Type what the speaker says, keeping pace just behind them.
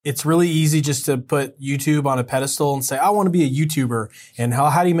it's really easy just to put YouTube on a pedestal and say, I want to be a YouTuber. And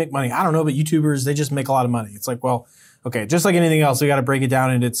how do you make money? I don't know, but YouTubers, they just make a lot of money. It's like, well, okay, just like anything else, we got to break it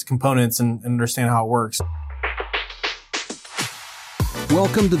down into its components and understand how it works.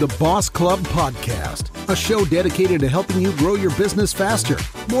 Welcome to the Boss Club Podcast, a show dedicated to helping you grow your business faster,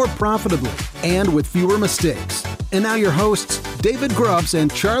 more profitably, and with fewer mistakes. And now your hosts, David Grubbs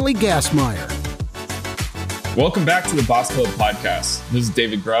and Charlie Gassmeyer. Welcome back to the Boss Club Podcast. This is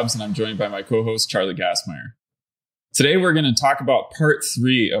David Grubbs, and I'm joined by my co-host, Charlie Gassmeyer. Today, we're going to talk about part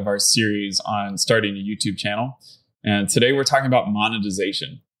 3 of our series on starting a YouTube channel. And today, we're talking about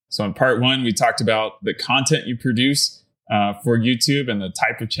monetization. So in part 1, we talked about the content you produce for YouTube and the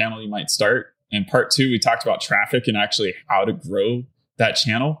type of channel you might start. In part 2, we talked about traffic and actually how to grow that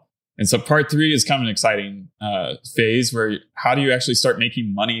channel. And so part 3 is kind of an exciting phase where how do you actually start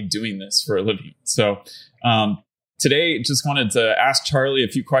making money doing this for a living? So today, just wanted to ask Charlie a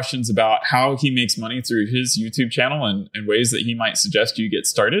few questions about how he makes money through his YouTube channel and ways that he might suggest you get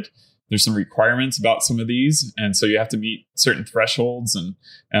started. There's some requirements about some of these. And so you have to meet certain thresholds and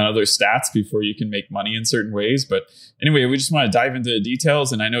other stats before you can make money in certain ways. But anyway, we just want to dive into the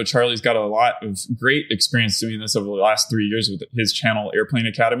details. And I know Charlie's got a lot of great experience doing this over the last 3 years with his channel, Airplane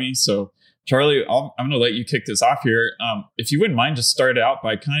Academy. So Charlie, I'm going to let you kick this off here. If you wouldn't mind, just start out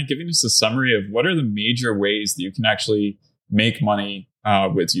by kind of giving us a summary of what are the major ways that you can actually make money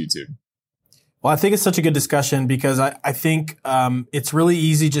with YouTube. Well, I think it's such a good discussion because I think it's really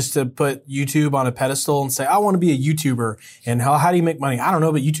easy just to put YouTube on a pedestal and say, I want to be a YouTuber. And how do you make money? I don't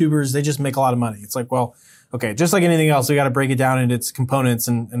know, but YouTubers, they just make a lot of money. It's like, well, okay, just like anything else, we got to break it down into its components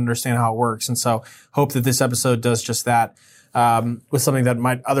and understand how it works. And so hope that this episode does just that with something that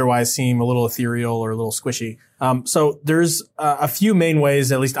might otherwise seem a little ethereal or a little squishy. So there's a few main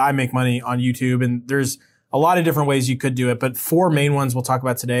ways, at least I make money on YouTube, and there's a lot of different ways you could do it, but 4 main ones we'll talk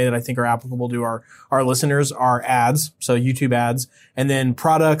about today that I think are applicable to our listeners are ads, so YouTube ads, and then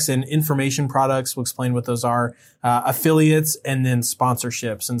products and information products. We'll explain what those are, affiliates, and then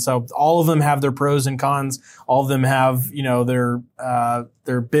sponsorships. And so all of them have their pros and cons. All of them have,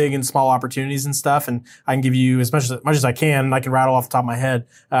 their big and small opportunities and stuff. And I can give you as much as I can, and I can rattle off the top of my head,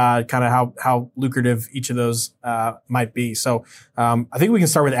 kind of how lucrative each of those, might be. So, I think we can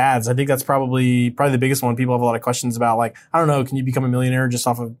start with ads. I think that's probably the biggest one. People have a lot of questions about, like, I don't know, can you become a millionaire just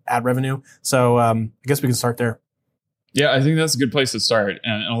off of ad revenue? So, I guess we can start there. Yeah, I think that's a good place to start.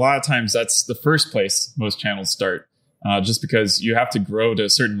 And a lot of times that's the first place most channels start, just because you have to grow to a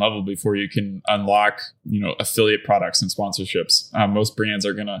certain level before you can unlock, affiliate products and sponsorships. Most brands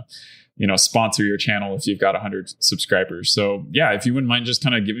are going to, sponsor your channel if you've got 100 subscribers. So yeah, if you wouldn't mind just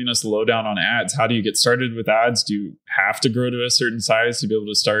kind of giving us a lowdown on ads, how do you get started with ads? Do you have to grow to a certain size to be able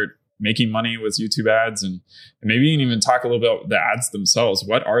to start making money with YouTube ads? And maybe you can even talk a little bit about the ads themselves.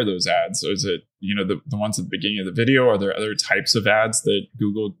 What are those ads? Is it, the ones at the beginning of the video? Are there other types of ads that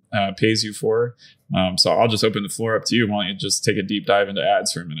Google pays you for? So I'll just open the floor up to you. Why don't you just take a deep dive into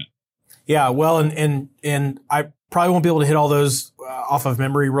ads for a minute? Yeah, well, and I probably won't be able to hit all those off of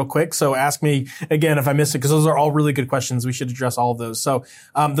memory real quick. So ask me again if I missed it, because those are all really good questions. We should address all of those. So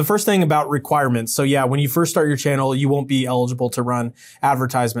the first thing about requirements. So yeah, when you first start your channel, you won't be eligible to run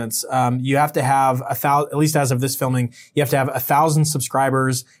advertisements. You have to have at least as of this filming, you have to have 1,000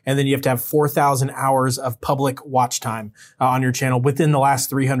 subscribers, and then you have to have 4,000 hours of public watch time on your channel within the last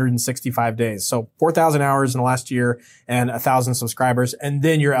 365 days. So 4,000 hours in the last year and 1,000 subscribers, and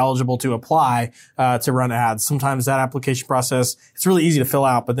then you're eligible to apply to run ads. Sometimes that application process, it's really easy to fill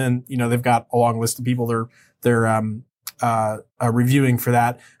out, but then, they've got a long list of people they're reviewing for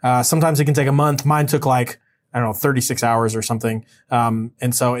that. Sometimes it can take a month. Mine took 36 hours or something.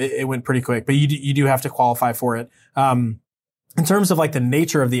 And so it went pretty quick, but you do have to qualify for it. In terms of the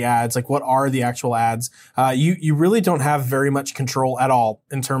nature of the ads, what are the actual ads? You really don't have very much control at all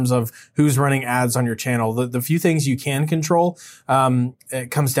in terms of who's running ads on your channel. The few things you can control,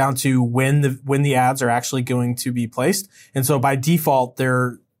 it comes down to when the ads are actually going to be placed. And so by default,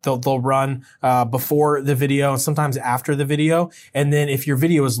 they'll run before the video and sometimes after the video. And then if your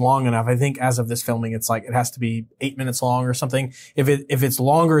video is long enough, I think as of this filming, it's it has to be 8 minutes long or something. If it's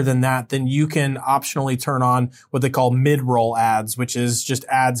longer than that, then you can optionally turn on what they call mid-roll ads, which is just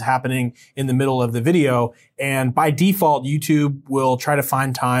ads happening in the middle of the video. And by default, YouTube will try to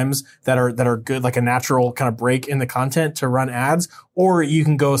find times that are good, like a natural kind of break in the content to run ads, or you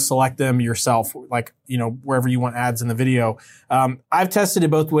can go select them yourself, wherever you want ads in the video. I've tested it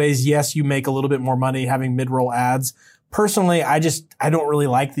both ways. Yes, you make a little bit more money having mid-roll ads. Personally, I don't really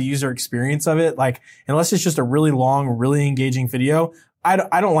like the user experience of it. Unless it's just a really long, really engaging video,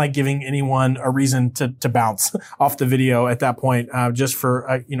 I don't like giving anyone a reason to bounce off the video at that point, just for,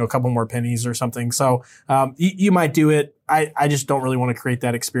 a couple more pennies or something. So, you might do it. I just don't really want to create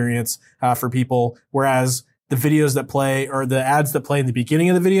that experience, for people. Whereas the videos that play or the ads that play in the beginning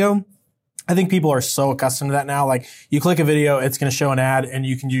of the video, I think people are so accustomed to that now. Like you click a video, it's going to show an ad and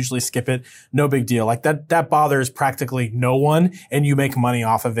you can usually skip it. No big deal. Like that bothers practically no one and you make money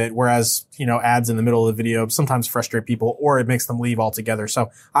off of it. Whereas, ads in the middle of the video sometimes frustrate people or it makes them leave altogether.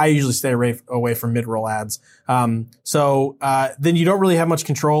 So I usually stay away from mid-roll ads. Then you don't really have much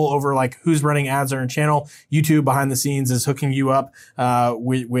control over like who's running ads on your channel. YouTube behind the scenes is hooking you up,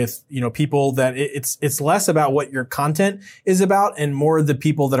 with people that it's less about what your content is about and more the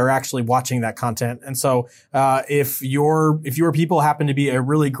people that are actually watching that content. And so, if your people happen to be a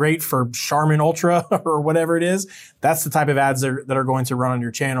really great for Charmin Ultra or whatever it is, that's the type of ads that are going to run on your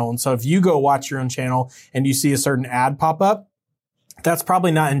channel. And so if you go watch your own channel and you see a certain ad pop up, that's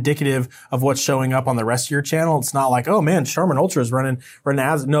probably not indicative of what's showing up on the rest of your channel. It's not like, oh man, Charmin Ultra is running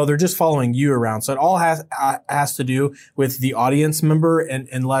ads. No, they're just following you around. So it all has to do with the audience member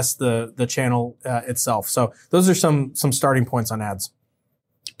and less the channel, itself. So those are some starting points on ads.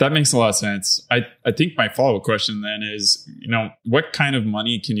 That makes a lot of sense. I think my follow-up question then is, what kind of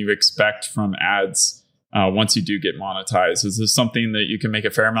money can you expect from ads once you do get monetized? Is this something that you can make a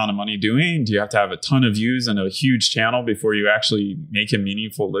fair amount of money doing? Do you have to have a ton of views and a huge channel before you actually make a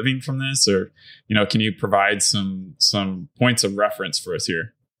meaningful living from this? Or, can you provide some points of reference for us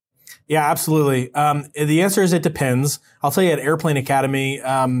here? Yeah, absolutely. The answer is it depends. I'll tell you at Airplane Academy,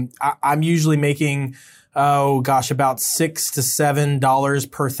 I'm usually making about $6 to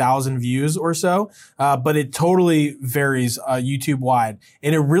 $7 per 1,000 views or so. But it totally varies, YouTube wide.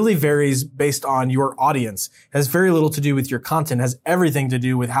 And it really varies based on your audience. It has very little to do with your content. It has everything to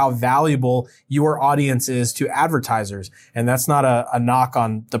do with how valuable your audience is to advertisers. And that's not a knock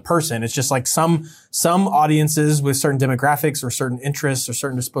on the person. It's just like some audiences with certain demographics or certain interests or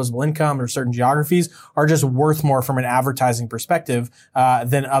certain disposable income or certain geographies are just worth more from an advertising perspective,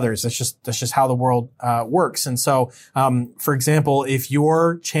 than others. That's just how the world, works. And so, for example, if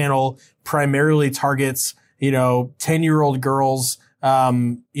your channel primarily targets, 10-year-old girls,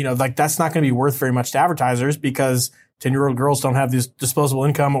 like that's not going to be worth very much to advertisers because 10-year-old girls don't have this disposable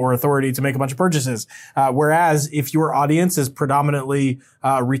income or authority to make a bunch of purchases. Whereas if your audience is predominantly,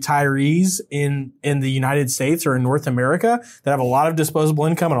 retirees in the United States or in North America that have a lot of disposable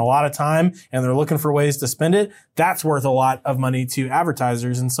income and a lot of time and they're looking for ways to spend it, that's worth a lot of money to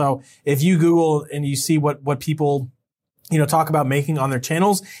advertisers. And so if you Google and you see what people talk about making on their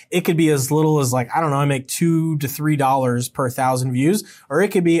channels, it could be as little as like, I don't know, I make $2 to $3 per 1,000 views, or it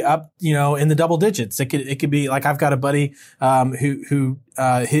could be up, in the double digits. It could be like, I've got a buddy, who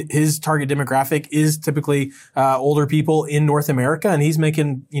his target demographic is typically, older people in North America, and he's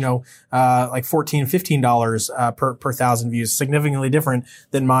making, like $14, $15, per 1,000 views, significantly different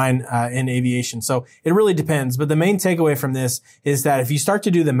than mine, in aviation. So it really depends. But the main takeaway from this is that if you start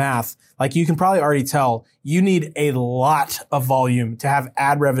to do the math, like you can probably already tell, you need a lot of volume to have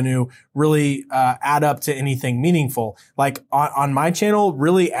ad revenue really, add up to anything meaningful. Like on my channel,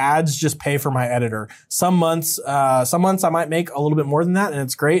 really ads just pay for my editor. Some months I might make a little bit more than that and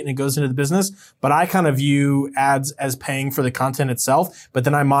it's great and it goes into the business, but I kind of view ads as paying for the content itself, but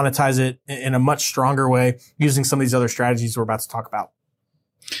then I monetize it in a much stronger way using some of these other strategies we're about to talk about.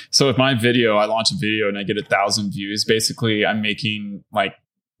 So if I launch a video and I get 1,000 views, basically I'm making like,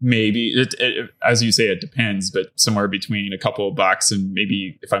 maybe it, as you say, it depends, but somewhere between a couple of bucks and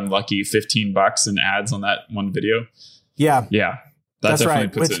maybe if I'm lucky, $15 in ads on that one video. Yeah. Yeah. That That's definitely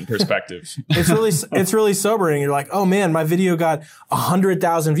right. puts it in perspective. It's really sobering. You're like, oh man, my video got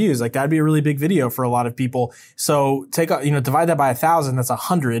 100,000 views. Like that'd be a really big video for a lot of people. So divide that by 1,000. That's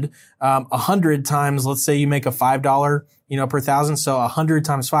 100. 100 times, let's say you make a $5, per 1,000. So 100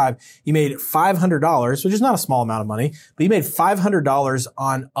 times 5, you made $500, which is not a small amount of money, but you made $500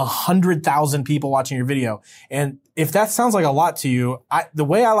 on 100,000 people watching your video. And if that sounds like a lot to you, the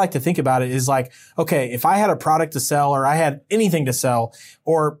way I like to think about it is like, okay, if I had a product to sell or I had anything to sell,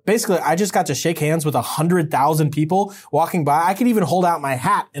 or basically I just got to shake hands with 100,000 people walking by, I could even hold out my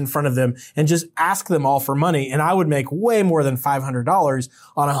hat in front of them and just ask them all for money. And I would make way more than $500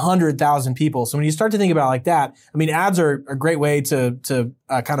 on 100,000 people. So when you start to think about it like that, I mean, ads are a great way to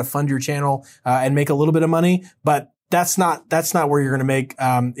kind of fund your channel, and make a little bit of money, but that's not where you're going to make,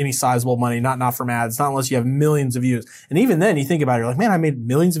 any sizable money, not from ads, not unless you have millions of views. And even then you think about it, you're like, man, I made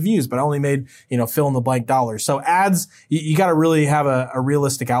millions of views, but I only made, fill in the blank dollars. So ads, you got to really have a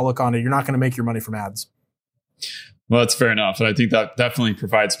realistic outlook on it. You're not going to make your money from ads. Well, that's fair enough. And I think that definitely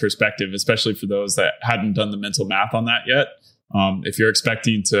provides perspective, especially for those that hadn't done the mental math on that yet. If you're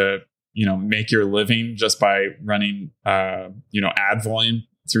expecting to, make your living just by running, ad volume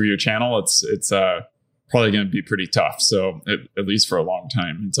through your channel, it's probably going to be pretty tough. So at least for a long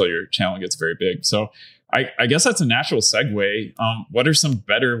time until your channel gets very big. So I guess that's a natural segue. What are some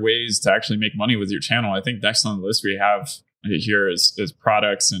better ways to actually make money with your channel? I think next on the list we have here is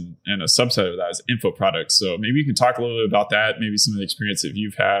products, and a subset of that is info products. So maybe you can talk a little bit about that, maybe some of the experience that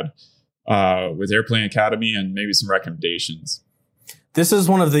you've had with Airplane Academy, and maybe some recommendations. This is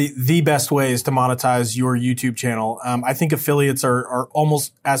one of the best ways to monetize your YouTube channel. I think affiliates are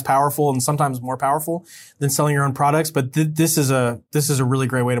almost as powerful and sometimes more powerful than selling your own products. But this is a really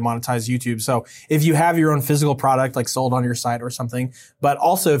great way to monetize YouTube. So if you have your own physical product, like sold on your site or something, but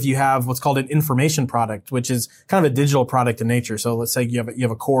also if you have what's called an information product, which is kind of a digital product in nature. So let's say you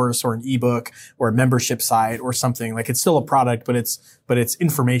have a course or an ebook or a membership site or something. Like, it's still a product, but it's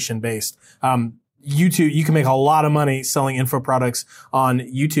information based. YouTube, you can make a lot of money selling info products on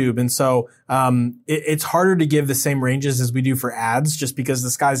YouTube. And so, it's harder to give the same ranges as we do for ads, just because the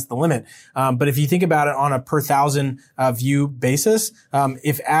sky's the limit. But if you think about it on a per thousand view basis,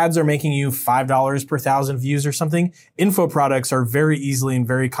 if ads are making you $5 per thousand views or something, info products are very easily and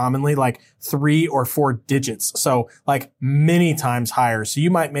very commonly like 3 or 4 digits. So like many times higher. So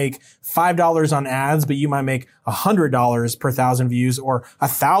you might make $5 on ads, but you might make $100 per thousand views or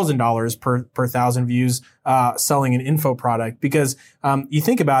 $1,000 per thousand views, selling an info product. Because, you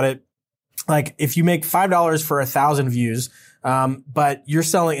think about it, like if you make $5 for 1,000 views, but you're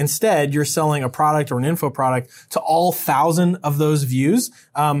selling a product or an info product to all 1,000 of those views,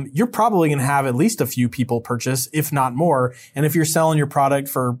 you're probably going to have at least a few people purchase, if not more. And if you're selling your product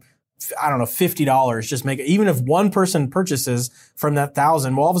for, I don't know, $50, just make it, even if one person purchases from that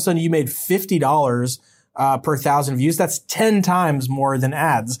 1,000, well, all of a sudden you made $50 per 1,000 views. That's 10 times more than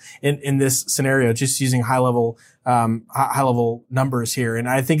ads in this scenario, just using high level numbers here. And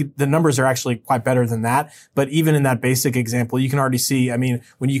I think the numbers are actually quite better than that. But even in that basic example, you can already see, I mean,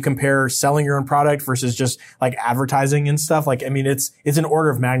 when you compare selling your own product versus just like advertising and stuff, like, I mean, it's an order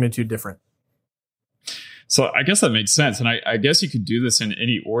of magnitude different. So I guess that makes sense. And I guess you could do this in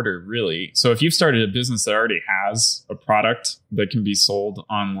any order, really. So if you've started a business that already has a product that can be sold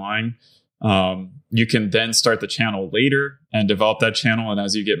online, you can then start the channel later and develop that channel. And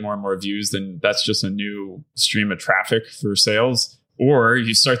as you get more and more views, then that's just a new stream of traffic for sales. Or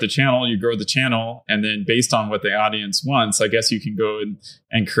you start the channel, you grow the channel, and then based on what the audience wants, I guess you can go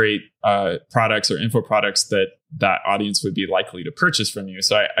and create products or info products that audience would be likely to purchase from you.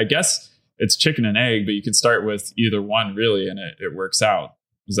 So I guess it's chicken and egg, but you can start with either one really, and it works out.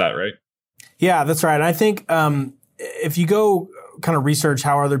 Is that right? Yeah, that's right. And I think if you go kind of research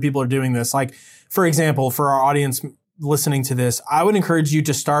how other people are doing this, like, for example, for our audience listening to this, I would encourage you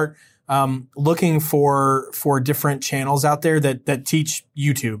to start looking for different channels out there that teach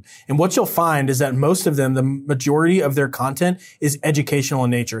YouTube. And what you'll find is that most of them, the majority of their content is educational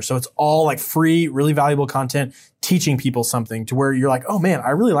in nature. So it's all like free, really valuable content teaching people something, to where you're like, oh man,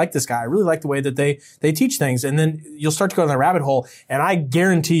 I really like this guy. I really like the way that they teach things. And then you'll start to go down the rabbit hole. And I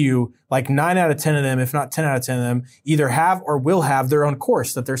guarantee you, like 9 out of 10 of them, if not 10 out of 10 of them, either have or will have their own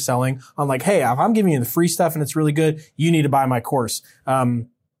course that they're selling on, like, hey, if I'm giving you the free stuff and it's really good, you need to buy my course.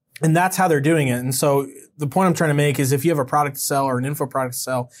 And that's how they're doing it. And so the point I'm trying to make is, if you have a product to sell or an info product to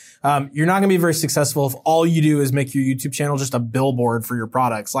sell, you're not going to be very successful if all you do is make your YouTube channel just a billboard for your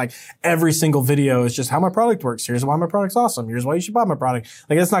products. Like, every single video is just how my product works. Here's why my product's awesome. Here's why you should buy my product.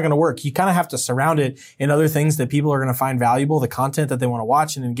 Like, that's not going to work. You kind of have to surround it in other things that people are going to find valuable, the content that they want to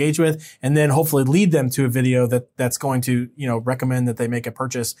watch and engage with, and then hopefully lead them to a video that's going to, recommend that they make a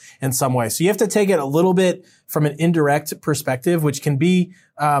purchase in some way. So you have to take it a little bit from an indirect perspective, which can be,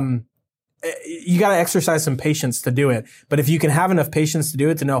 you got to exercise some patience to do it. But if you can have enough patience to do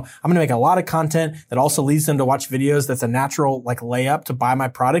it, to know I'm going to make a lot of content that also leads them to watch videos, that's a natural like layup to buy my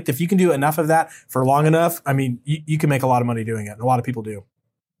product. If you can do enough of that for long enough, I mean, you can make a lot of money doing it. And a lot of people do.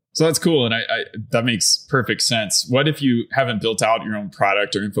 So that's cool. And I that makes perfect sense. What if you haven't built out your own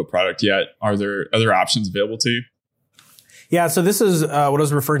product or info product yet? Are there other options available to you? Yeah, so this is what I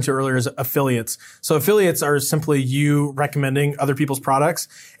was referring to earlier as affiliates. So affiliates are simply you recommending other people's products.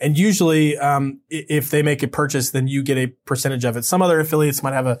 And usually, if they make a purchase, then you get a percentage of it. Some other affiliates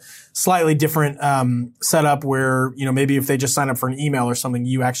might have a slightly different setup where, maybe if they just sign up for an email or something,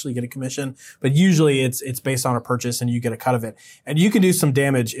 you actually get a commission. But usually it's based on a purchase and you get a cut of it. And you can do some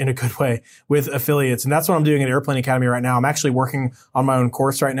damage in a good way with affiliates. And that's what I'm doing at Airplane Academy right now. I'm actually working on my own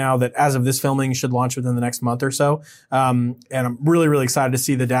course right now that, as of this filming, should launch within the next month or so. I'm really, really excited to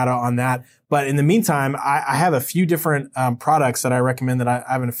see the data on that. But in the meantime, I have a few different products that I recommend that I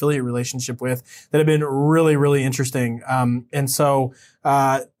have an affiliate relationship with that have been really, really interesting. And so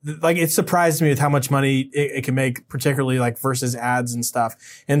like it surprised me with how much money it can make, particularly like versus ads and stuff.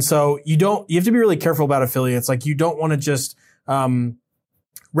 And so you have to be really careful about affiliates. Like you don't want to just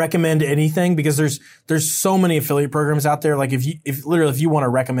recommend anything because there's so many affiliate programs out there. Like if you want to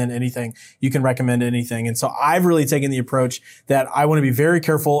recommend anything, you can recommend anything. And so I've really taken the approach that I want to be very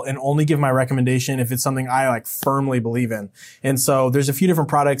careful and only give my recommendation if it's something I like firmly believe in. And so there's a few different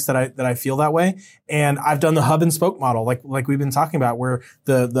products that I feel that way. And I've done the hub and spoke model, like we've been talking about, where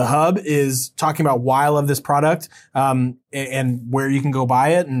the hub is talking about why I love this product, and where you can go buy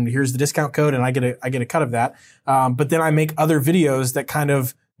it. And here's the discount code. And I get a cut of that. But then I make other videos that kind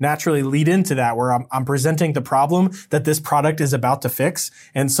of naturally lead into that, where I'm presenting the problem that this product is about to fix.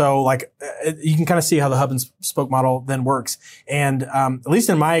 And so like you can kind of see how the hub and spoke model then works. And at least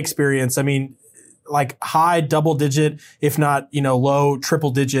in my experience, I mean, like high double digit, if not, low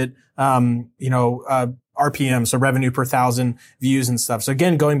triple digit, RPM, so revenue per thousand views and stuff. So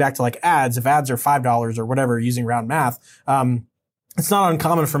again, going back to like ads, if ads are $5 or whatever, using round math, it's not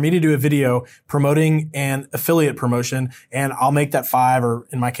uncommon for me to do a video promoting an affiliate promotion, and I'll make that $5, or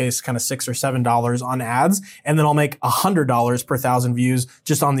in my case, kind of $6 or $7 on ads. And then I'll make $100 per thousand views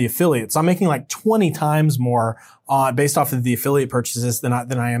just on the affiliate. So I'm making like 20 times more based off of the affiliate purchases than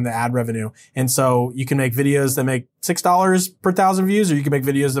I am the ad revenue. And so you can make videos that make $6 per thousand views, or you can make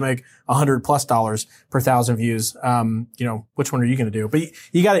videos that make $100+ per thousand views. Which one are you going to do? But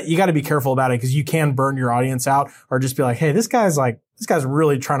you got to be careful about it, because you can burn your audience out, or just be like, hey, this guy's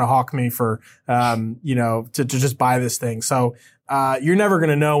really trying to hawk me for, to just buy this thing. So, you're never going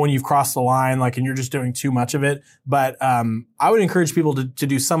to know when you've crossed the line, and you're just doing too much of it. But, I would encourage people to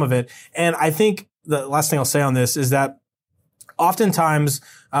do some of it. And I think the last thing I'll say on this is that oftentimes,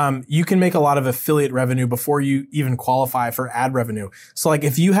 you can make a lot of affiliate revenue before you even qualify for ad revenue. So like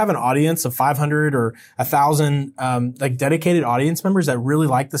if you have an audience of 500 or 1,000, dedicated audience members that really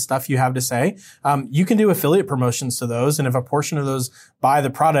like the stuff you have to say, you can do affiliate promotions to those. And if a portion of those buy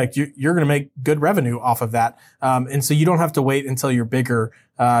the product, you're going to make good revenue off of that. And so you don't have to wait until you're bigger,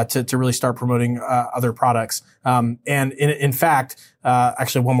 to really start promoting, other products. And in fact,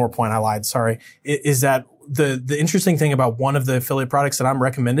 actually one more point, I lied, sorry, is that the interesting thing about one of the affiliate products that I'm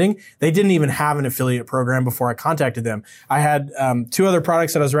recommending, they didn't even have an affiliate program before I contacted them. I had, 2 other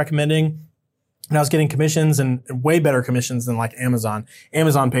products that I was recommending, and I was getting commissions, and way better commissions than like Amazon.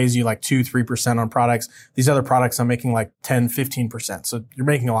 Amazon pays you like 2-3% on products. These other products I'm making like 10-15%. So you're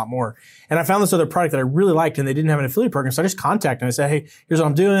making a lot more. And I found this other product that I really liked, and they didn't have an affiliate program. So I just contacted them. I said, hey, here's what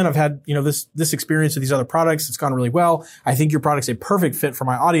I'm doing. I've had, this experience with these other products. It's gone really well. I think your product's a perfect fit for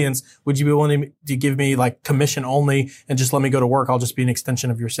my audience. Would you be willing to give me like commission only and just let me go to work? I'll just be an extension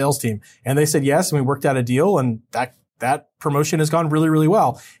of your sales team. And they said yes. And we worked out a deal, and that promotion has gone really, really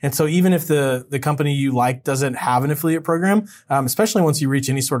well. And so even if the company you like doesn't have an affiliate program, especially once you reach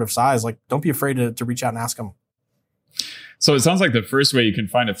any sort of size, like don't be afraid to reach out and ask them. So it sounds like the first way you can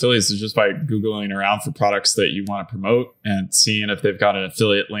find affiliates is just by Googling around for products that you want to promote and seeing if they've got an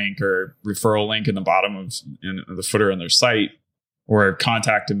affiliate link or referral link in the bottom of the footer on their site, or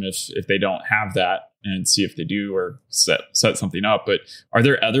contact them if they don't have that, and see if they do, or set something up. But are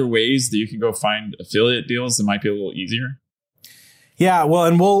there other ways that you can go find affiliate deals that might be a little easier? Yeah, well,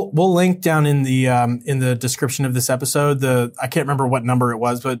 and we'll link down in the description of this episode. I can't remember what number it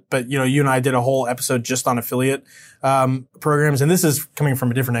was, but you and I did a whole episode just on affiliate programs, and this is coming from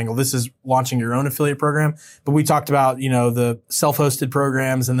a different angle. This is launching your own affiliate program, but we talked about the self-hosted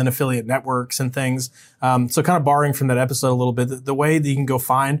programs and then affiliate networks and things. So kind of borrowing from that episode a little bit, the way that you can go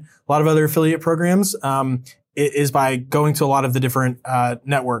find a lot of other affiliate programs is by going to a lot of the different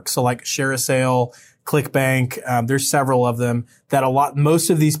networks. So like Share a Sale, ClickBank, there's several of them that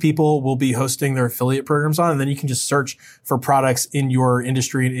most of these people will be hosting their affiliate programs on. And then you can just search for products in your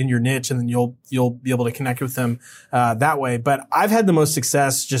industry and in your niche, and then you'll be able to connect with them, that way. But I've had the most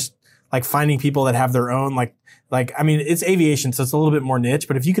success just like finding people that have their own, it's aviation, so it's a little bit more niche,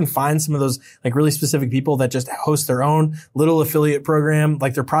 but if you can find some of those like really specific people that just host their own little affiliate program,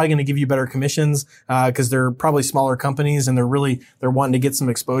 like they're probably going to give you better commissions, cause they're probably smaller companies and they're wanting to get some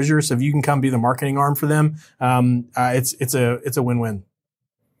exposure. So if you can come be the marketing arm for them, it's a win-win.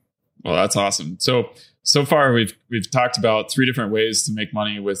 Well, that's awesome. So far we've talked about 3 different ways to make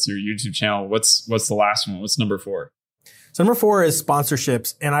money with your YouTube channel. What's the last one? What's number 4? So number 4 is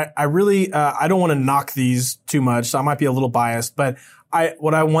sponsorships. And I really, I don't want to knock these too much, so I might be a little biased, but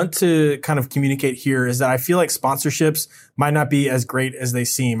what I want to kind of communicate here is that I feel like sponsorships might not be as great as they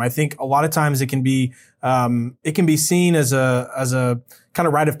seem. I think a lot of times it can be, it can be seen as a kind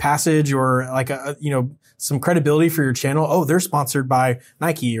of rite of passage or like some credibility for your channel. Oh, they're sponsored by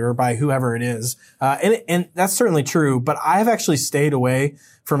Nike or by whoever it is. And that's certainly true, but I've actually stayed away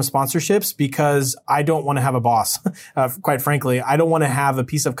from sponsorships because I don't want to have a boss. Quite frankly, I don't want to have a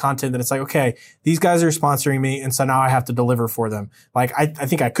piece of content that it's like, okay, these guys are sponsoring me, and so now I have to deliver for them. Like, I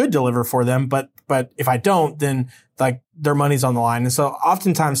think I could deliver for them, but if I don't, then like their money's on the line. And so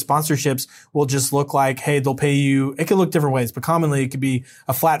oftentimes sponsorships will just look like, hey, they'll pay you. It could look different ways, but commonly it could be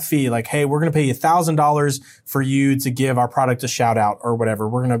a flat fee. Like, hey, we're going to pay you $1,000 for you to give our product a shout out or whatever.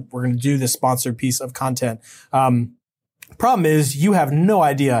 We're going to do this sponsored piece of content. Problem is you have no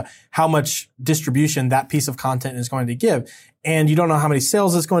idea how much distribution that piece of content is going to give. And you don't know how many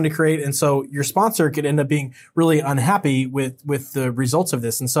sales it's going to create. And so your sponsor could end up being really unhappy with the results of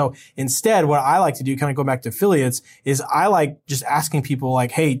this. And so instead, what I like to do, kind of go back to affiliates, is I like just asking people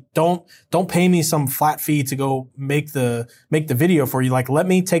like, hey, don't pay me some flat fee to go make the video for you. Like, let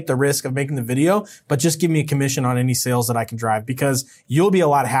me take the risk of making the video, but just give me a commission on any sales that I can drive, because you'll be a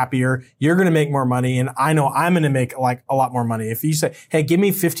lot happier. You're going to make more money. And I know I'm going to make like a lot more money. If you say, hey, give me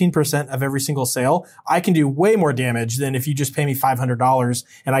 15% of every single sale, I can do way more damage than if you just pay me $500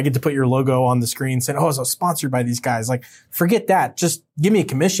 and I get to put your logo on the screen saying, oh, I was sponsored by these guys. Like, forget that. Just give me a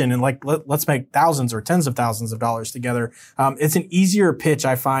commission and like, let's make thousands or tens of thousands of dollars together. It's an easier pitch,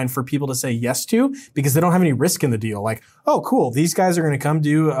 I find, for people to say yes to, because they don't have any risk in the deal. Like, oh, cool, these guys are going to come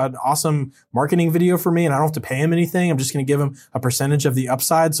do an awesome marketing video for me and I don't have to pay them anything. I'm just going to give them a percentage of the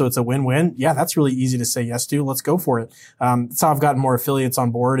upside. So it's a win-win. Yeah, that's really easy to say yes to. Let's go for it. That's how I've gotten more affiliates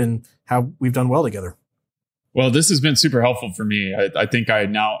on board and how we've done well together. Well, this has been super helpful for me. I think I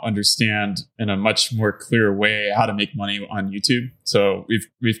now understand in a much more clear way how to make money on YouTube. So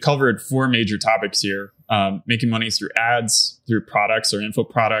we've covered 4 major topics here: making money through ads, through products or info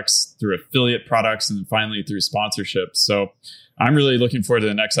products, through affiliate products, and then finally through sponsorships. So I'm really looking forward to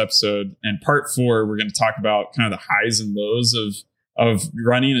the next episode. And part 4, we're going to talk about kind of the highs and lows of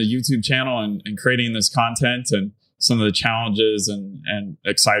running a YouTube channel and creating this content, and some of the challenges and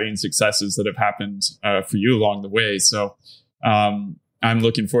exciting successes that have happened for you along the way. So I'm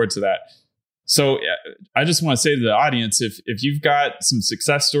looking forward to that. So I just want to say to the audience, if you've got some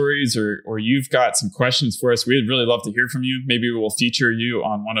success stories or you've got some questions for us, we'd really love to hear from you. Maybe we'll feature you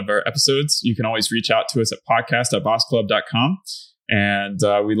on one of our episodes. You can always reach out to us at podcast@bossclub.com. And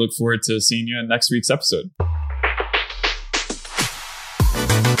we look forward to seeing you in next week's episode.